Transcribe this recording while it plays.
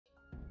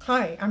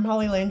Hi, I'm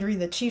Holly Landry,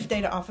 the Chief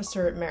Data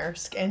Officer at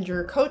Maersk and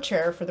your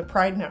co-chair for the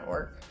Pride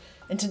Network.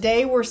 And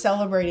today we're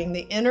celebrating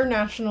the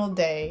International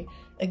Day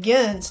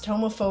Against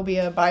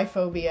Homophobia,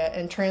 Biphobia,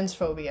 and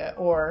Transphobia,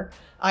 or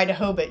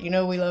IDAHOBIT. You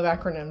know we love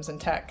acronyms in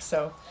tech.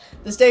 So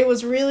this day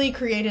was really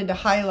created to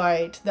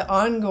highlight the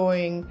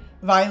ongoing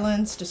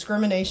violence,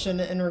 discrimination,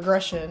 and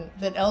regression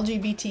that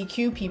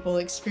LGBTQ people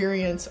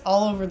experience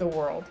all over the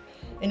world.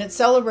 And it's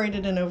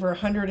celebrated in over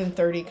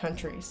 130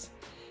 countries.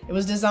 It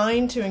was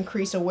designed to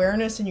increase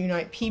awareness and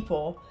unite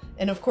people,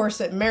 and of course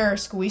at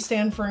Maersk we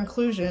stand for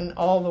inclusion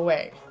all the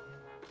way.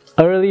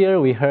 Earlier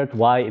we heard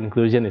why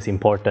inclusion is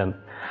important.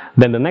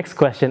 Then the next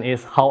question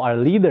is, how are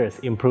leaders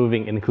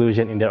improving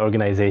inclusion in their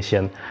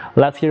organization?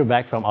 Let's hear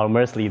back from our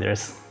Maersk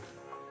leaders.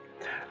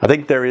 I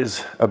think there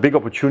is a big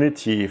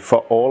opportunity for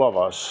all of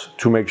us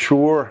to make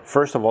sure,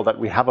 first of all, that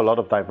we have a lot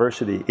of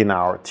diversity in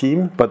our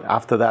team, but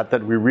after that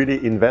we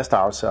really invest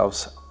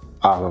ourselves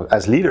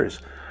as leaders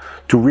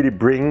to really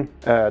bring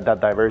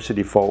that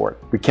diversity forward.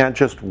 We can't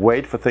just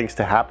wait for things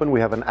to happen. We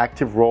have an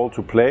active role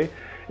to play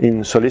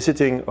in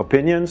soliciting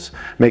opinions,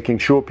 making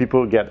sure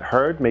people get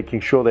heard,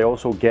 making sure they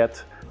also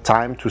get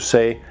time to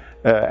say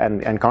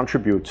and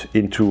contribute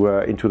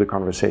into the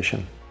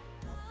conversation.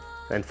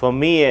 And for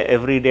me,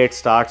 every day it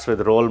starts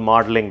with role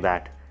modeling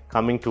that,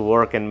 coming to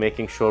work and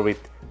making sure we're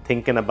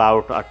thinking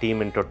about our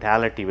team in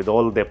totality with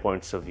all their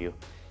points of view.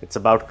 It's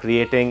about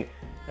creating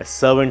a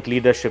servant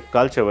leadership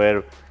culture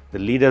where the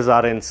leaders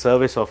are in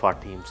service of our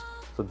teams.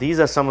 So these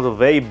are some of the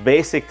very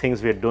basic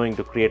things we're doing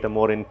to create a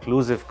more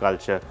inclusive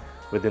culture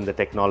within the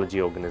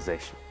technology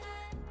organization.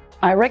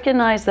 I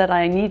recognize that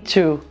I need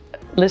to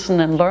listen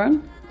and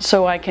learn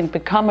so I can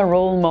become a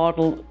role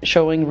model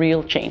showing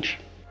real change.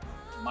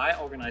 My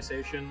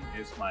organization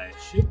is my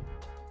ship,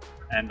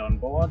 and on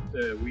board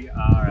we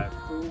are a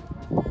crew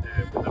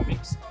with a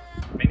mix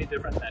of many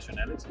different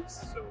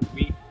nationalities. So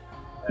we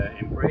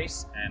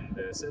embrace and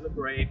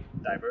celebrate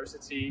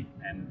diversity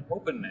and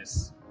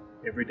openness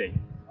every day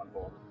on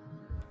board.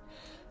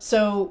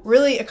 So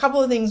really a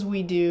couple of things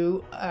we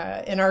do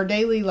in our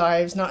daily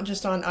lives, not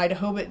just on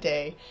IDAHOBIT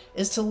Day,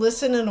 is to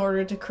listen in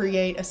order to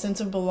create a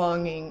sense of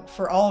belonging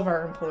for all of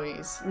our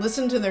employees.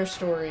 Listen to their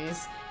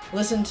stories,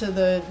 listen to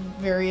the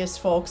various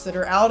folks that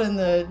are out in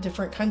the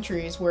different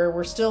countries where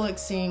we're still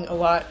seeing a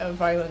lot of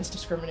violence,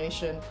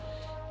 discrimination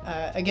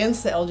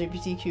against the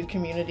LGBTQ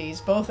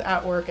communities, both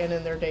at work and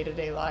in their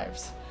day-to-day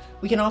lives.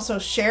 We can also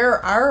share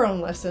our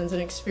own lessons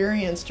and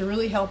experience to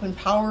really help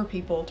empower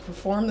people to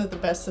perform the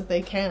best that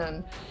they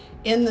can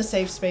in the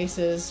safe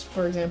spaces,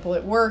 for example,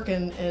 at work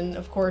and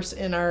of course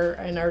in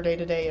our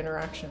day-to-day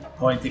interaction.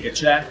 Appointing a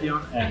champion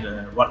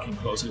and working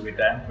closely with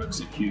them to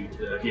execute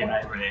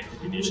D&I-related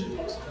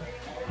initiatives.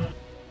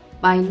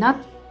 By not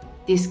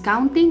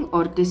discounting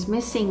or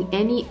dismissing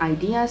any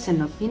ideas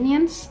and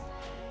opinions,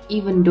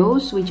 even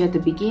those which at the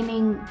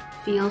beginning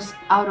feels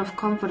out of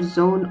comfort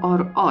zone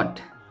or odd.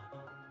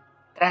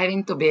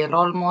 Striving to be a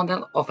role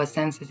model of a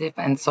sensitive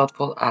and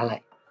thoughtful ally.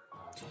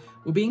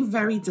 We're being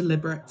very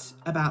deliberate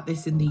about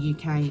this in the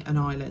UK and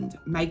Ireland,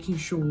 making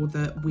sure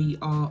that we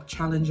are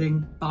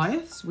challenging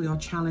bias, we are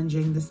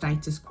challenging the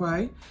status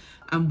quo,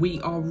 and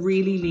we are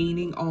really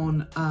leaning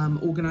on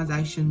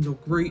organisations or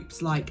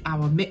groups like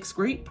our mixed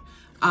group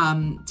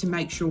to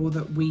make sure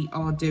that we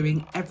are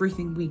doing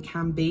everything we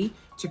can be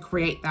to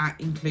create that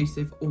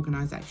inclusive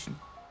organisation.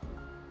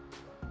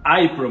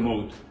 I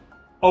promote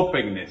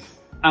openness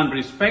and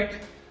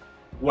respect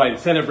while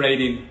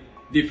celebrating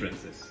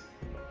differences.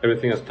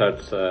 Everything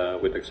starts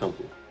with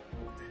example.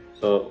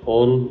 So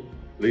all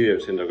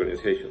leaders in the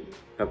organization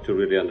have to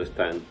really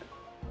understand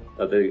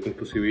that the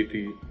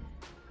inclusivity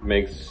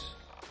makes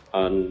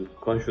a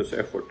conscious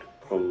effort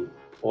from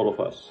all of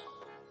us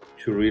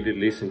to really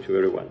listen to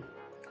everyone,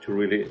 to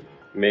really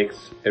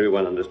makes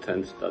everyone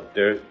understands that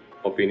their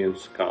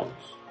opinions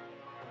counts.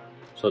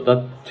 So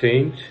that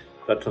change,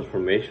 that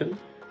transformation,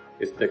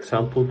 is the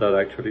example that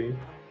actually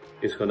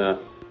is gonna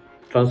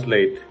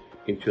translate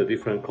into a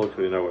different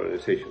culture in our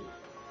organization,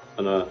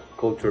 and a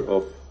culture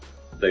of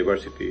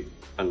diversity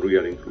and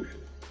real inclusion.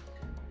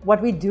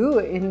 What we do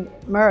in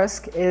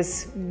Maersk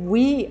is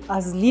we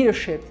as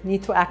leadership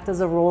need to act as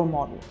a role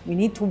model. We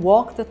need to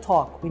walk the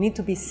talk. We need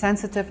to be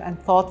sensitive and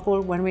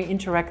thoughtful when we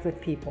interact with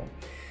people.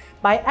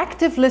 By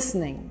active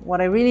listening,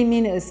 what I really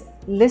mean is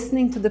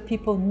listening to the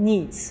people's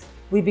needs.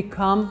 We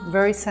become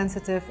very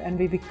sensitive and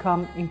we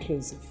become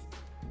inclusive.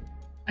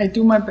 I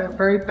do my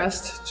very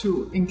best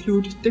to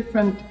include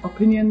different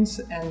opinions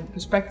and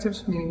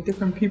perspectives, meaning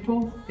different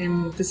people,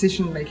 in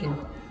decision making.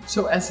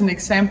 So as an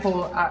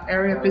example, our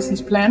area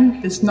business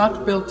plan is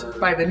not built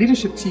by the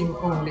leadership team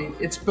only,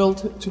 it's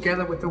built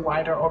together with the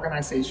wider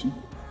organization.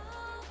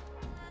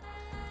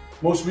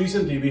 Most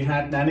recently we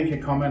had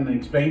Nanneke come and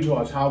explain to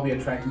us how we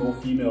attract more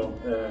female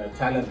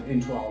talent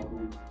into our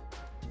group.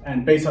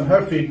 And based on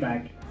her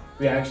feedback,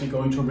 we are actually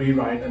going to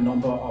rewrite a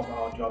number of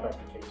our job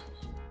applications.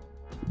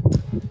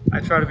 I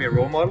try to be a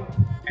role model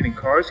and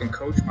encourage and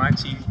coach my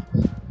team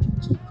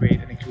to create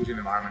an inclusive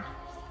environment.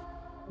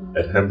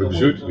 At Hamburg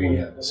Zuid,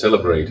 we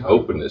celebrate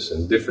openness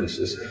and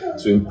differences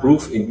to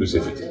improve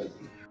inclusivity.